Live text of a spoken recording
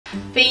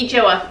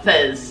Feijoa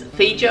Fizz.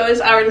 Feijoas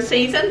are in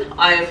season.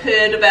 I've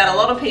heard about a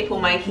lot of people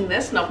making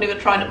this and I've never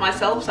tried it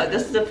myself, so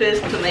this is a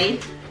first for me.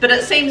 But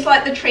it seems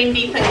like the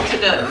trendy thing to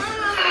do.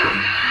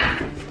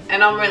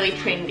 And I'm really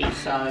trendy,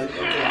 so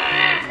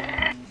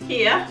yeah.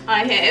 Here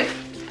I have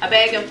a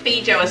bag of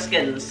Feijoa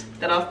skins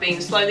that I've been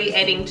slowly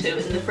adding to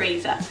in the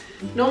freezer.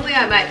 Normally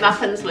I make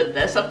muffins with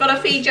this. I've got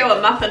a Feijoa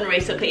muffin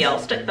recipe, I'll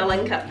stick the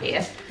link up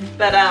here.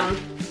 But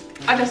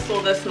I just saw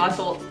this and I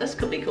thought this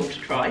could be cool to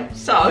try.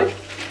 So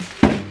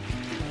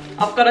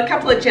I've got a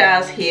couple of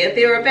jars here.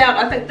 They're about,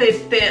 I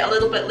think they're a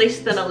little bit less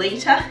than a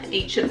litre,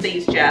 each of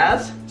these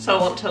jars. So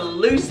I want to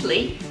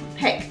loosely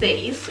pack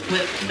these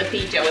with the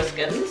Feijoa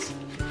skins,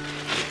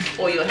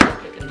 or your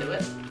helper can do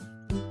it.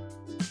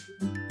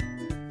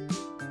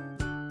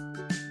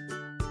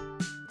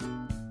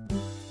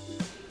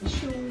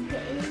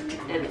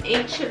 And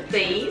each of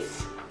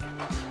these,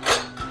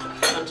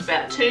 I want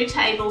about 2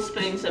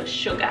 tablespoons of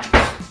sugar.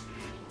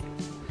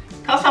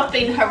 Because I've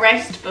been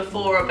harassed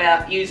before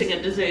about using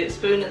a dessert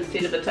spoon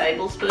instead of a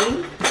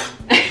tablespoon,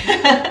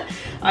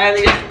 I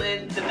only just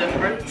learned the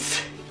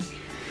difference.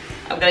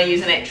 I'm going to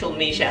use an actual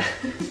measure.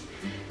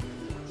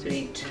 So we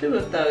need 2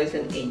 of those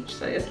in each,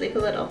 so just leave a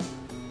little.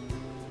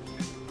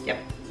 Yep.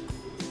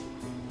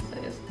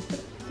 So just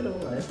put it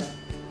all over.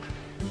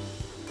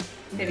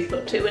 Have you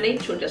put 2 in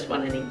each or just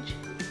 1 in each?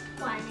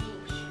 1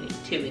 each. You need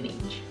 2 in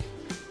each.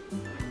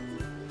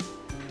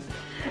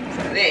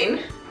 So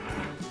then,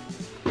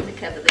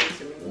 cover these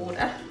in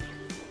water.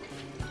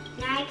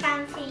 Now I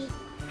can see.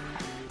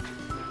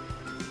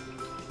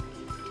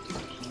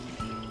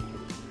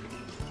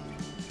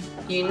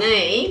 You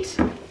need,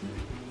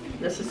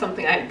 this is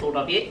something I haven't thought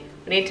of yet,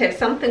 we need to have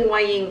something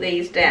weighing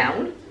these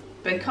down,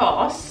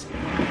 because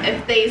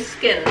if these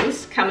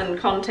skins come in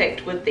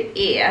contact with the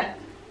air,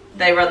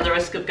 they run the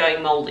risk of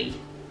going mouldy.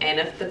 And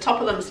if the top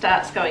of them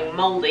starts going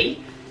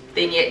mouldy,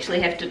 then you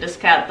actually have to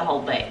discard the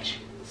whole batch.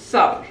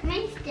 So, It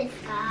means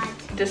discard.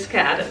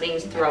 discard, it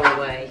means throw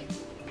away.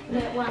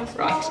 That one's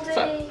Right,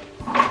 moldy.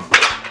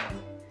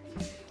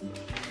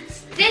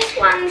 This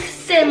one's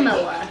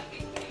similar.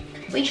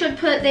 We should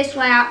put this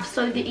way up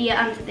so the ear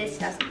under this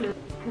doesn't move.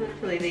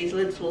 Hopefully these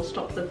lids will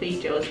stop the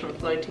Feijoas from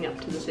floating up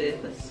to the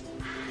surface.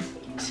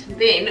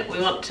 Then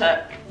we want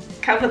to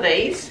cover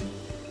these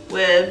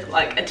with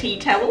like a tea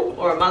towel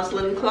or a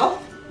muslin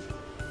cloth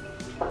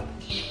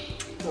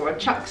or a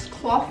Chuck's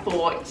cloth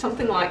or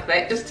something like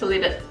that, just to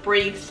let it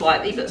breathe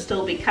slightly but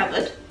still be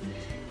covered.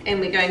 And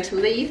we're going to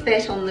leave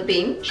that on the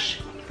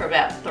bench for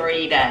about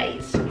 3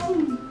 days.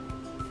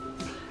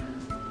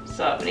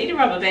 So we need a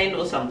rubber band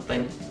or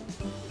something.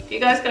 You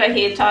guys got a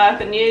hair tie I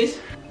can use?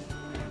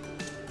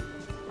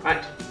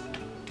 Right.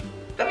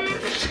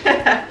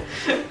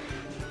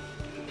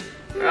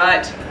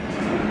 Right.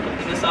 Put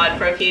them aside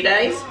for a few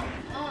days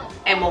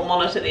and we'll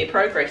monitor their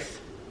progress.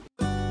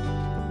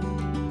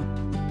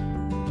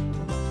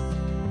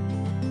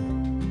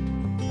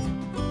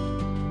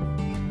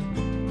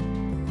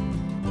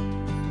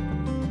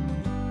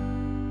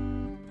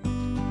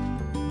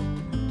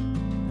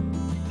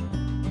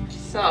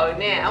 So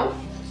now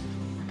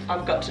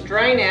I've got to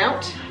drain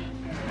out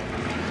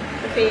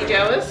the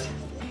Feijoas.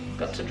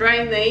 Got to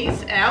drain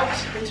these out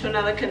into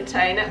another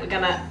container. We're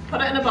going to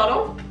put it in a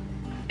bottle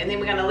and then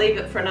we're going to leave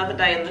it for another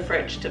day in the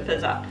fridge to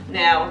fizz up.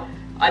 Now,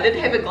 I did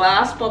have a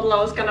glass bottle I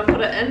was going to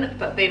put it in,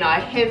 but then I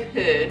have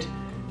heard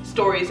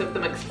stories of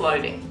them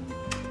exploding.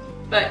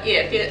 But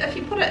yeah, if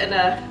you put it in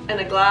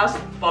a glass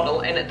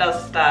bottle and it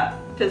does start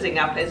fizzing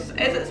up as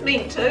it's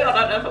meant to,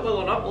 I don't know if it will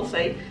or not, we'll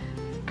see.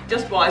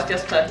 Just wise,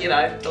 just to, you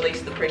know,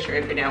 release the pressure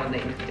every now and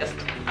then. Just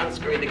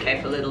unscrew the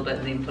cap a little bit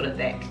and then put it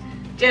back.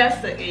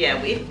 Just, yeah,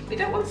 we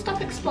don't want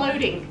stuff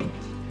exploding.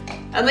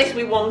 Unless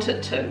we want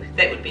it to,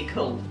 that would be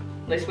cool.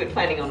 Unless we're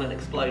planning on an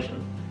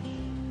explosion.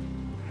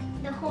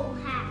 The whole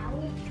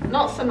house.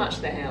 Not so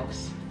much the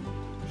house.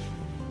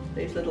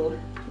 These little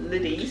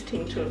liddies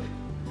tend to have,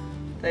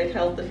 they've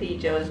held the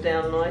Feijoas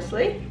down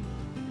nicely.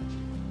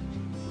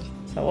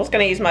 So I was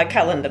going to use my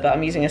colander, but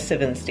I'm using a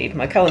sieve instead.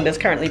 My colander is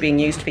currently being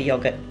used for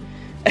yogurt.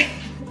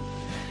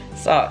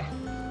 So,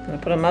 I'm going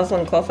to put a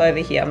muslin cloth over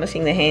here. I'm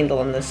missing the handle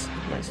on this.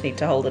 I just need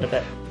to hold it a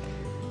bit.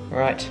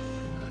 Right.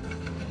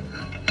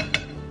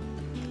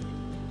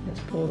 Let's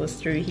pour this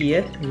through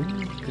here.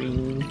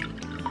 Green.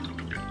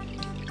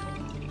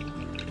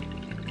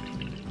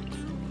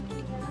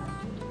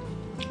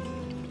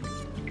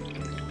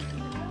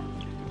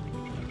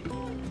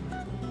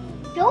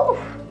 Oh.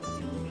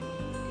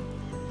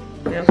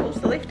 Now, of course,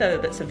 the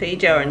leftover bits of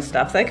Feijoa and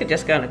stuff, they could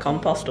just go in a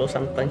compost or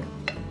something.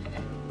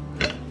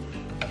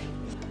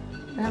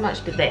 How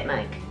much did that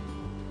make?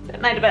 That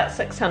made about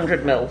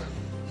 600 ml.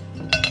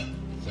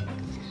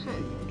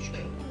 600.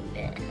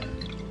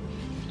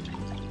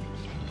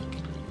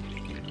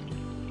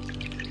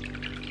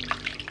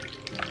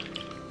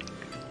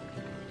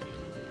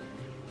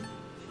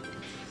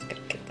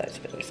 Get those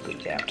bits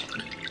squeezed out.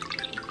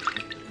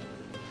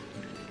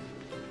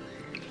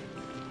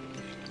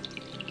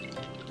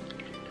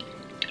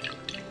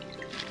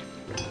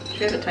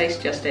 Have a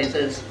taste just as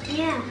is.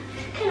 Yeah.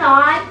 Can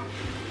I?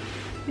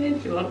 Yeah,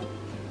 if you want.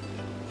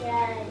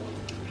 Yeah.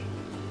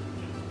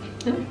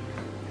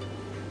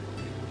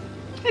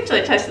 Actually,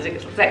 it tastes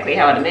exactly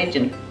how I'd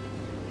imagine.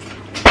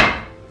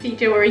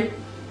 Feijoa,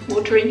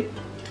 watery,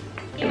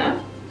 you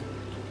know.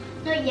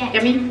 Not yet.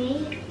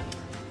 Yummy.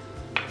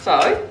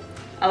 So,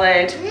 I'll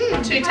add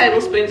 2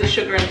 tablespoons of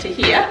sugar into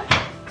here.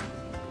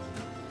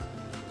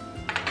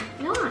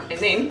 Nice. And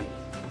then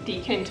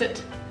decant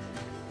it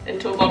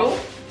into a bottle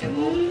and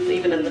we'll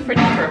leave it in the fridge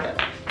for a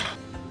bit.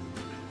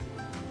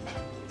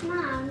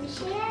 Mum,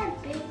 she had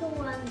a bigger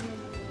one than me.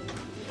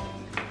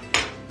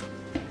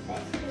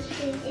 That's because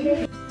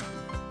she's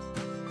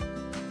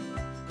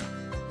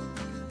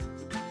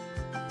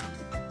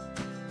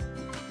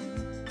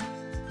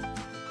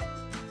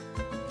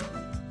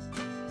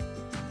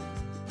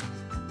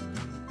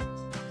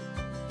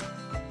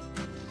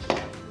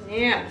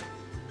Yeah.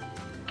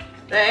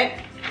 That.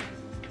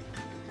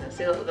 Now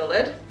seal it with the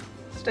lid.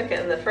 Stick it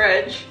in the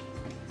fridge.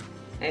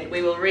 And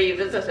we will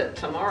revisit it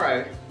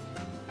tomorrow.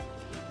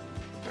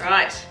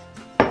 Right.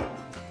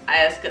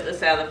 Let's get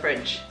this out of the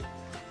fridge.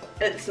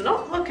 It's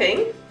not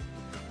looking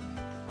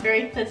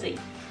very fizzy.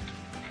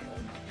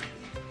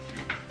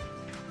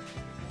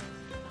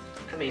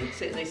 I mean, it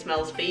certainly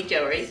smells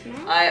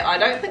Feijoa. I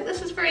don't think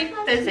this is very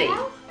fizzy.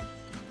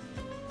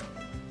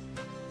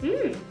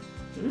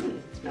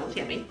 Smells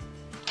yummy.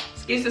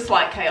 Excuse the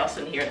slight chaos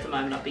in here at the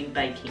moment. I've been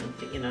baking,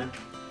 but you know.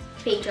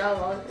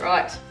 Feijoa.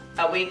 Right.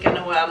 Are we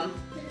gonna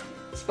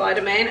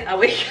Spider-Man? Are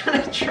we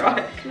gonna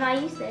try? Can I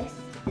use this?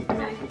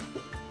 No.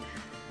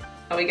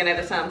 Are we gonna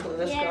have a sample of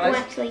this, Yeah. guys? Oh,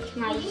 actually,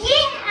 can I use this?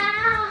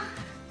 Yeah.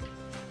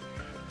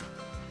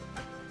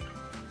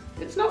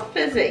 It's not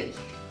fizzy,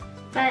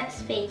 But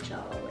it's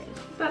Feijoa.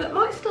 but it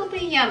might still be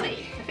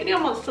yummy. If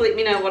anyone wants to let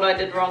me know what I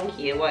did wrong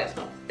here, why it's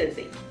not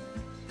fizzy.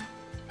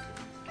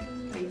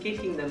 I'm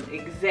getting them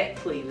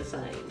exactly the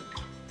same.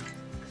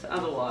 So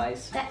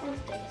otherwise, That was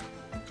big.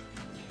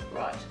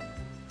 right.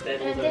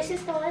 That'll And do. this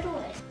is the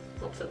littlest.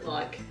 What's it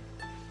like?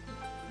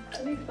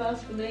 Too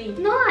fast for me.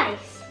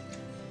 Nice.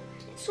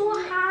 It's sort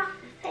of half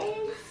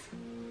fizz.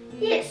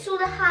 Yeah, it's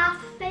sort of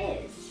half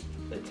fizz.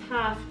 It's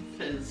half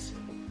fizz.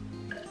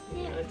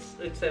 Yeah.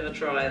 Let's have a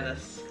try of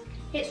this.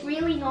 It's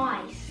really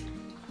nice.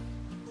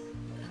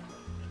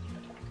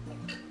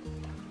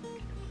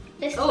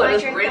 This Oh, it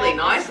is drink really off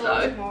the nice, store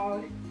though.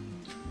 tomorrow.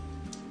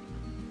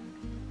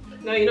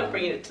 No, you're not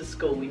bringing it to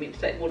school. We meant to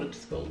take water to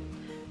school.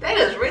 That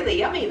is really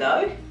yummy,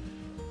 though.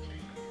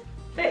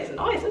 That is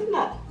nice, isn't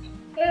it?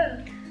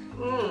 Yeah.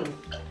 Mmm.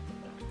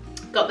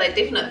 Got that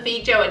definite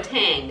Feijoa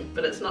tang,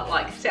 but it's not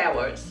like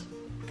sour. It's,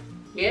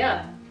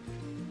 yeah.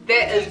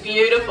 That is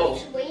beautiful.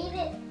 Sweet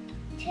at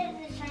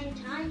the same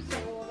time,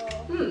 sort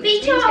of. Feijoa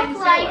Feijoa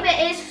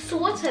flavour is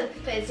sort of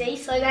fizzy,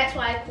 so that's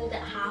why I called it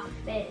half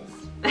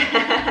fizz.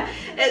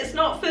 It's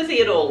not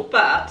fizzy at all,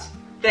 but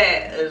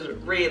that is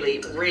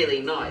really, really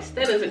nice.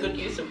 That is a good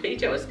use of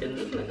Feijoa skins,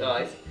 isn't it,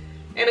 guys?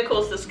 And of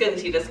course the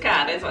skins you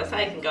discard, as I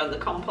say, can go in the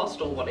compost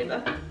or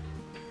whatever.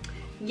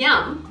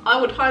 Yum. I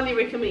would highly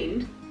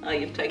recommend. Oh,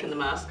 you've taken the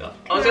mask off.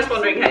 I was just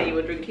wondering how you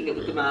were drinking it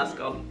with the mask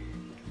on.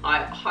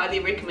 I highly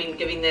recommend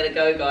giving that a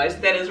go, guys.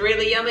 That is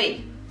really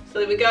yummy. So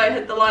there we go,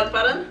 hit the like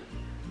button.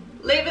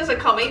 Leave us a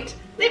comment.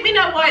 Let me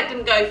know why it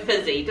didn't go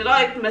fizzy. Did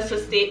I miss a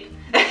step?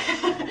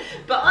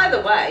 But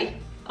either way,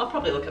 I'll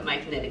probably look at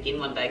making that again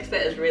one day because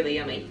that is really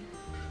yummy.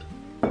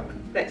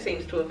 That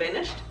seems to have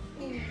vanished.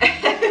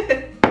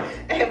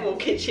 And we'll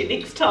catch you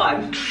next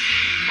time.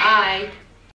 Bye.